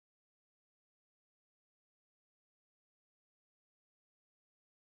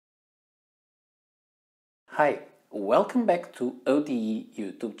Hi, welcome back to ODE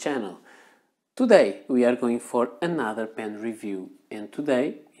YouTube channel. Today we are going for another pen review, and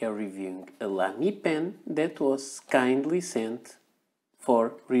today we are reviewing a Lamy pen that was kindly sent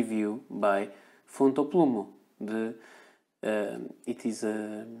for review by Fontoplumo. It is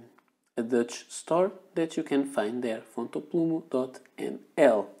a Dutch store that you can find there,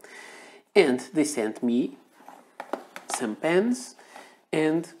 fontoplumo.nl, and they sent me some pens,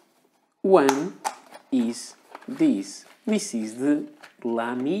 and one is this. This is the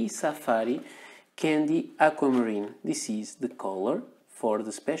Lamy Safari Candy Aquamarine. This is the color for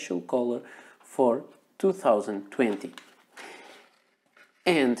the special color for 2020.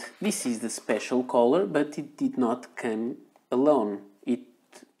 And this is the special color, but it did not come alone. It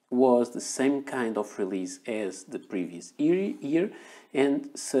was the same kind of release as the previous year, and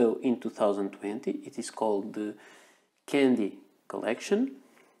so in 2020 it is called the Candy Collection,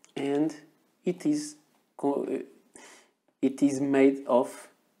 and it is made of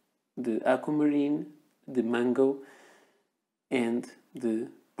the aquamarine, the mango, and the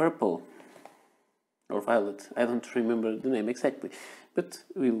purple or violet. I don't remember the name exactly, but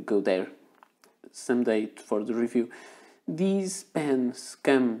we'll go there someday for the review. These pens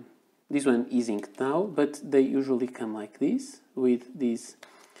come, this one is inked now, but they usually come like this, with this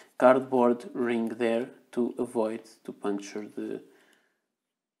cardboard ring there to avoid to puncture the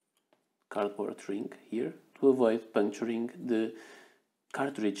cardboard ring here, to avoid puncturing the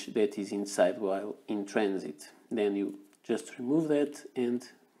cartridge that is inside while in transit. Then you just remove that, and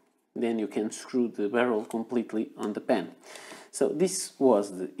then you can screw the barrel completely on the pen. So this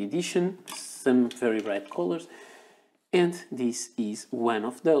was the edition, some very bright colors, and this is one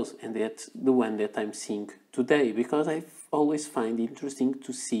of those, and that's the one that I'm seeing today, because I always find it interesting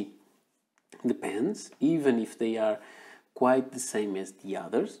to see the pens, even if they are quite the same as the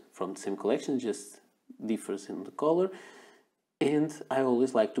others from the same collection, just differs in the color. And I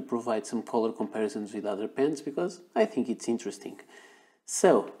always like to provide some color comparisons with other pens because I think it's interesting.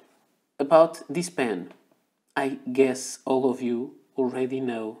 So, about this pen, I guess all of you already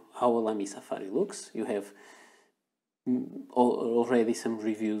know how a Lamy Safari looks. You have already some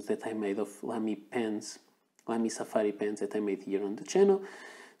reviews that I made of Lamy pens, Lamy Safari pens that I made here on the channel.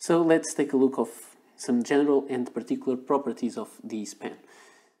 So let's take a look of some general and particular properties of this pen.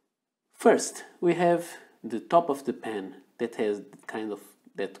 First, we have the top of the pen that has kind of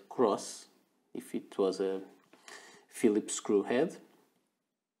that cross, if it was a Phillips screw head,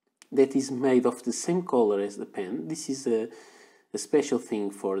 that is made of the same color as the pen. This is a special thing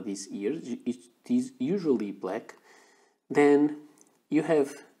for this year. It is usually black. Then you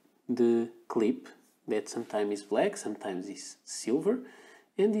have the clip that sometimes is black, sometimes is silver,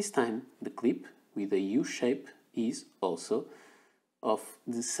 and this time the clip with a U shape is also of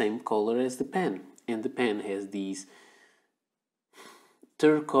the same color as the pen. And the pen has this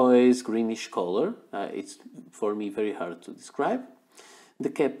turquoise greenish color. It's for me very hard to describe.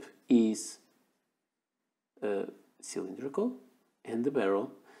 The cap is cylindrical, and the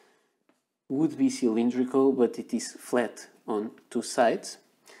barrel would be cylindrical, but it is flat on two sides.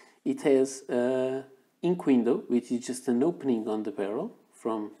 It has an ink window, which is just an opening on the barrel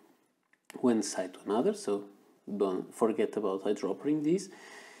from one side to another, so don't forget about eyedropping this.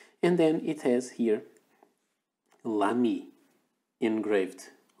 And then it has here Lamy engraved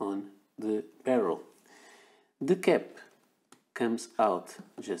on the barrel. The cap comes out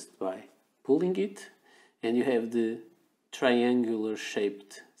just by pulling it, and you have the triangular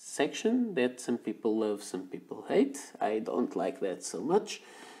shaped section that some people love, some people hate. I don't like that so much.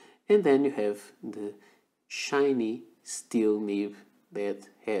 And then you have the shiny steel nib that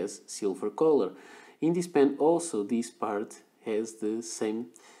has silver color. In this pen also this part has the same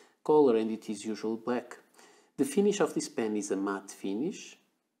color, and it is usually black. The finish of this pen is a matte finish,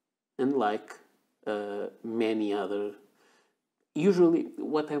 unlike many other. Usually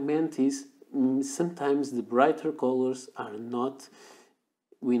what I meant is sometimes the brighter colors are not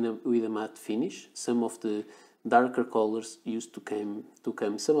with a matte finish. Some of the darker colors used to come,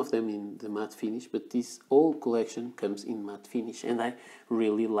 some of them in the matte finish, but this whole collection comes in matte finish, and I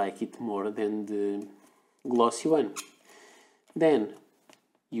really like it more than the glossy one. Then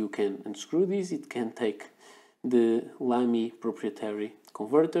you can unscrew this. It can take the Lamy proprietary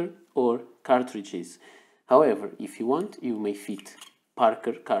converter or cartridges. However, if you want, you may fit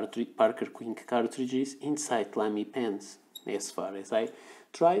Parker Quink cartridges inside Lamy pens. As far as I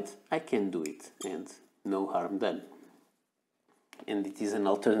tried, I can do it, and no harm done. And it is an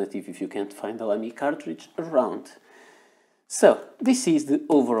alternative if you can't find a Lamy cartridge around. So, this is the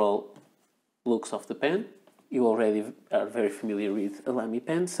overall looks of the pen. You already are very familiar with a Lamy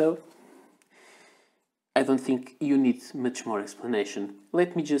pen, so I don't think you need much more explanation.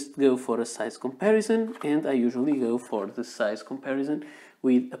 Let me just go for a size comparison, and I usually go for the size comparison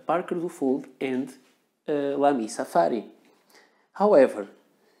with a Parker Dufold and a Lamy Safari. However,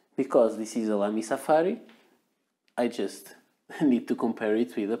 because this is a Lamy Safari, I just need to compare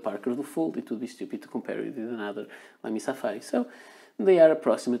it with a Parker Dufold. It would be stupid to compare it with another Lamy Safari. So they are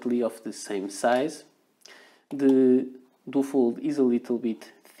approximately of the same size. The Dufold is a little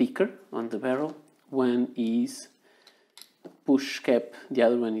bit thicker on the barrel. One is push cap, the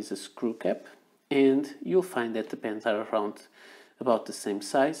other one is a screw cap, and you'll find that the pens are around about the same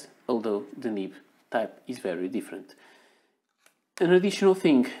size, although the nib type is very different. An additional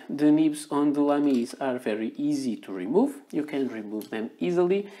thing, the nibs on the Lamys are very easy to remove. You can remove them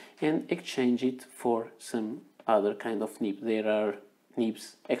easily and exchange it for some other kind of nib. There are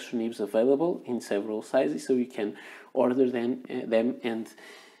nibs, extra nibs available in several sizes, so you can order them and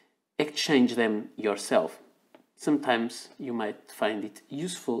exchange them yourself. Sometimes you might find it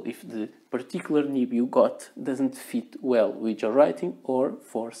useful if the particular nib you got doesn't fit well with your writing, or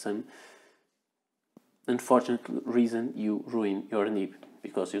for some unfortunate reason you ruin your nib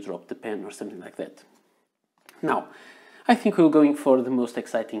because you dropped the pen or something like that. Now, I think we're going for the most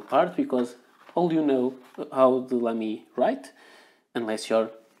exciting part, because all you know how the Lamy write, unless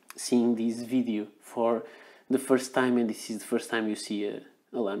you're seeing this video for the first time and this is the first time you see a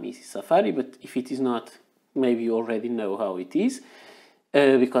Lamy Safari, but if it is not, maybe you already know how it is,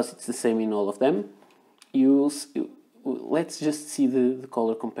 because it's the same in all of them. Let's just see the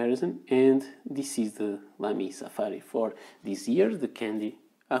color comparison, and this is the Lamy Safari for this year, the Candy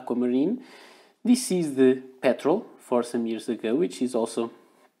Aquamarine. This is the Petrol for some years ago, which is also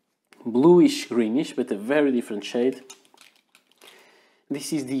bluish greenish, but a very different shade.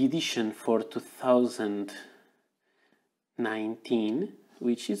 This is the edition for 2019,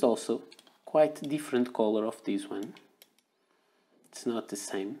 which is also quite different color of this one. It's not the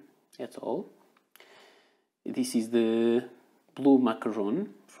same at all. This is the blue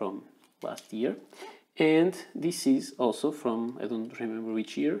macaron from last year, and this is also from, I don't remember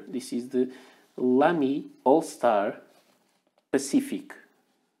which year, this is the Lamy All-Star Pacific,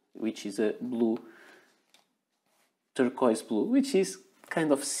 which is a blue, turquoise blue, which is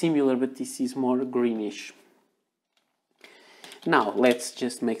kind of similar, but this is more greenish. Now let's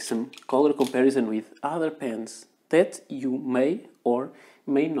just make some color comparison with other pens that you may or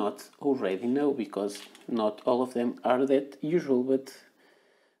may not already know, because not all of them are that usual, but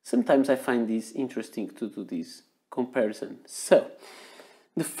sometimes I find this interesting to do this comparison. So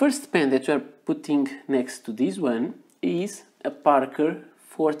the first pen that we are putting next to this one is a Parker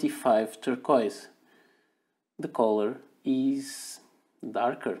 45 turquoise. The color is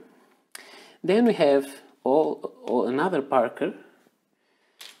darker. Then we have another Parker,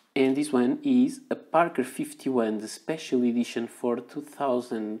 and this one is a Parker 51, the special edition for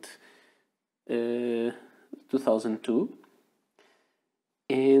 2002,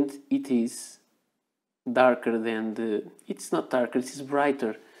 and it is darker than it's not darker, it is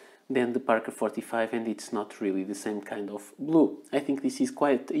brighter than the Parker 45, and it's not really the same kind of blue. I think this is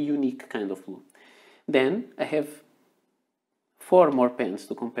quite a unique kind of blue. Then I have 4 more pens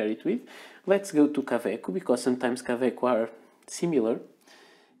to compare it with. Let's go to Kaweco, because sometimes Kaweco are similar.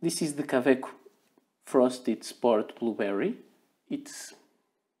 This is the Kaweco Frosted Sport Blueberry. It's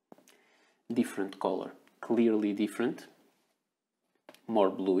different color, clearly different, more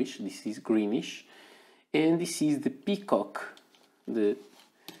bluish. This is greenish. And this is the Peacock, the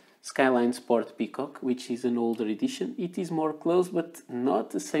Skyline Sport Peacock, which is an older edition. It is more close, but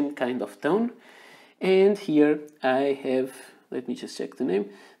not the same kind of tone. And here I have, let me just check the name.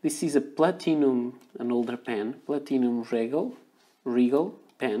 This is a Platinum, an older pen, Platinum Regal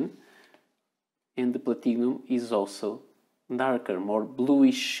pen, and the Platinum is also darker, more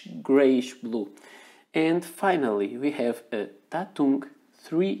bluish, grayish blue. And finally we have a Tatung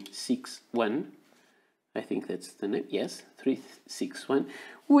 361, I think that's the name, yes, 361,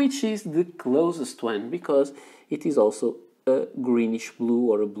 which is the closest one, because it is also a greenish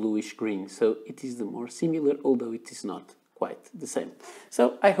blue or a bluish green, so it is the more similar, although it is not quite the same.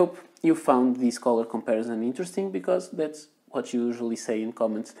 So I hope you found this color comparison interesting, because that's what you usually say in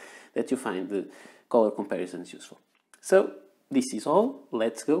comments, that you find the color comparisons useful. So this is all.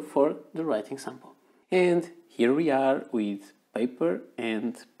 Let's go for the writing sample. And here we are with paper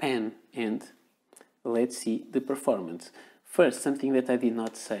and pen, and let's see the performance. First, something that I did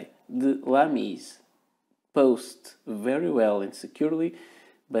not say. The Lamys post very well and securely,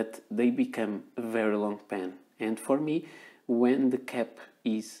 but they become a very long pen. And for me, when the cap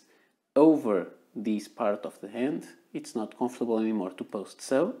is over this part of the hand, it's not comfortable anymore to post.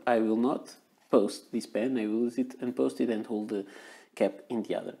 So I will not post this pen. I will use it unposted and hold the cap in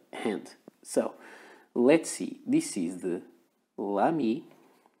the other hand. So let's see. This is the Lamy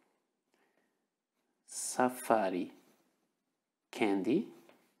Safari Candy,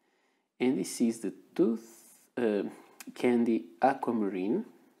 and this is the Candy Aquamarine,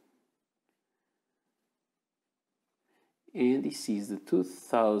 and this is the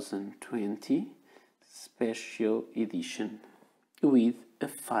 2020 special edition with a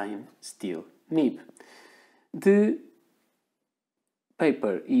fine steel nib. The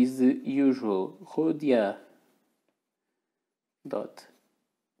paper is the usual Rhodia dot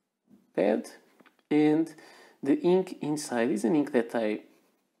pad, and the ink inside is an ink that I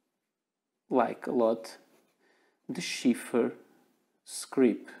like a lot, the Schiffer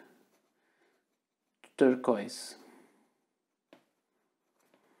Script Turquoise.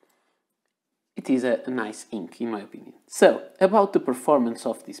 It is a nice ink in my opinion. So, about the performance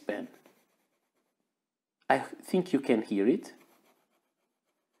of this pen. I think you can hear it.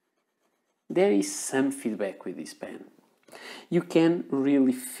 There is some feedback with this pen. You can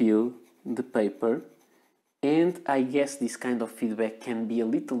really feel the paper, and I guess this kind of feedback can be a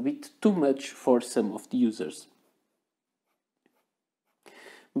little bit too much for some of the users.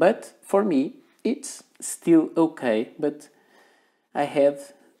 But for me, it's still okay, but I had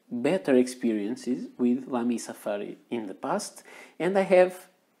better experiences with Lamy Safari in the past, and I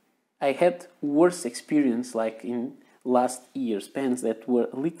had worse experience like in last year's pens that were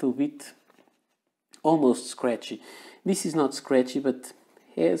a little bit almost scratchy. This is not scratchy, but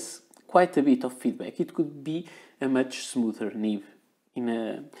has quite a bit of feedback. It could be a much smoother nib.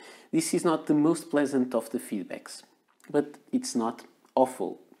 This is not the most pleasant of the feedbacks, but it's not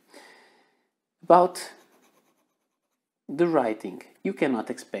awful. About the writing, you cannot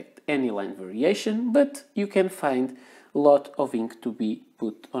expect any line variation, but you can find a lot of ink to be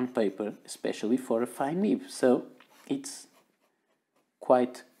put on paper, especially for a fine nib. So it's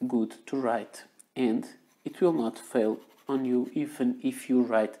quite good to write, and it will not fail on you even if you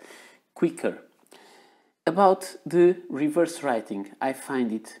write quicker. About the reverse writing, I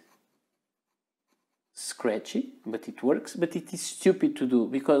find it scratchy, but it works, but it is stupid to do,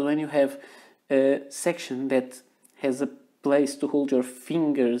 because when you have a section that has a place to hold your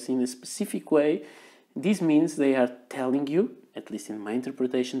fingers in a specific way, this means they are telling you, at least in my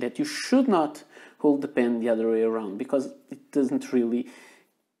interpretation, that you should not hold the pen the other way around, because it doesn't really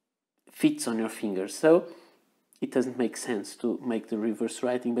fit on your fingers. So it doesn't make sense to make the reverse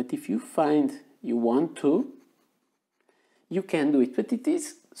writing, but if you find you want to, you can do it. But it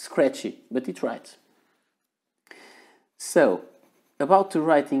is scratchy, but it writes. So, about the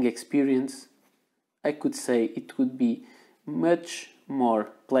writing experience, I could say it would be much more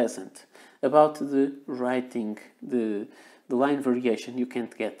pleasant. About the writing, the line variation, you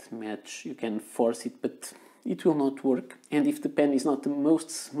can't get much, you can force it, but it will not work. And if the pen is not the most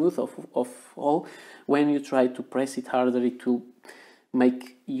smooth of all, when you try to press it harder, it will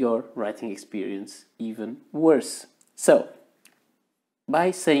make your writing experience even worse. So,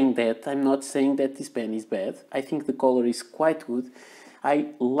 by saying that, I'm not saying that this pen is bad. I think the color is quite good. I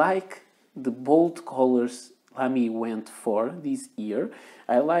like the bold colors Lamy went for this year.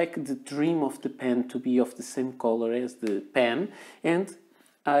 I like the trim of the pen to be of the same color as the pen, and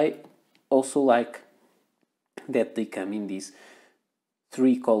I also like that they come in this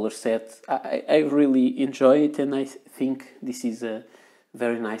 3-color set. I really enjoy it, and I think this is a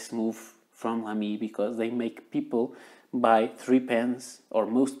very nice move from Lamy, because they make people buy 3 pens, or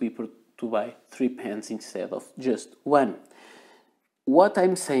most people to buy 3 pens instead of just 1. What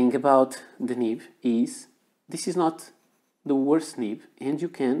I'm saying about the nib is, this is not the worst nib, and you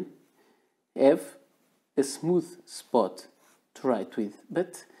can have a smooth spot to write with.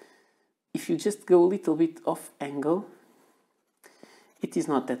 But if you just go a little bit off angle, it is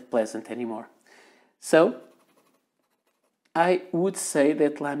not that pleasant anymore. So I would say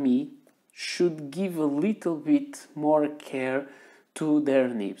that Lamy should give a little bit more care to their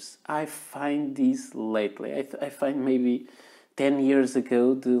nibs. I find this lately. I find maybe 10 years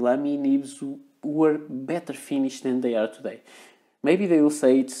ago the Lamy nibs were better finished than they are today. Maybe they will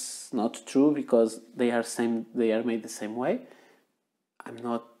say it's not true because they are made the same way.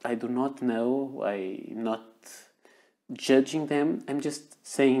 I do not know. I'm not judging them. I'm just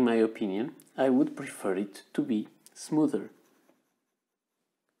saying my opinion. I would prefer it to be smoother.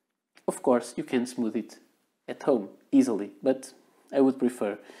 Of course, you can smooth it at home easily, but I would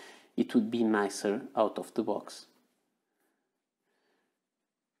prefer it would be nicer out of the box.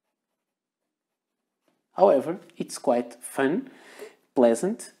 However, it's quite fun,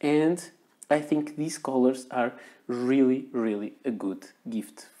 pleasant, and I think these colors are really a good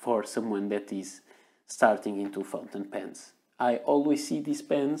gift for someone that is starting into fountain pens. I always see these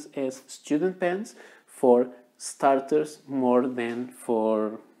pens as student pens for starters more than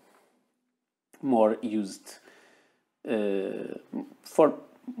for more used, for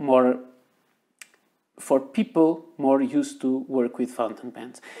people more used to work with fountain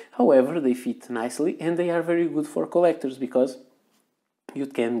pens. However, they fit nicely and they are very good for collectors because you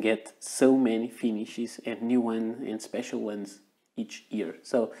can get so many finishes and new ones and special ones each year.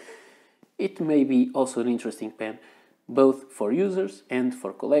 So it may be also an interesting pen both for users and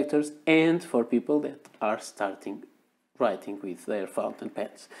for collectors and for people that are starting writing with their fountain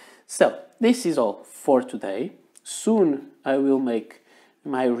pens. So this is all for today. Soon I will make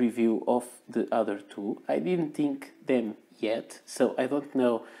my review of the other two. I didn't think them yet, so I don't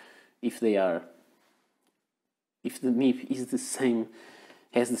know if they are, if the nib is the same,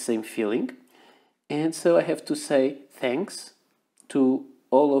 has the same feeling. And so I have to say thanks to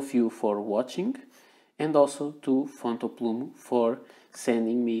all of you for watching and also to Fontoplumo for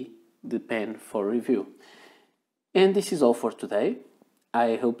sending me the pen for review. And this is all for today.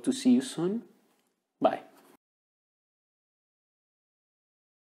 I hope to see you soon. Bye.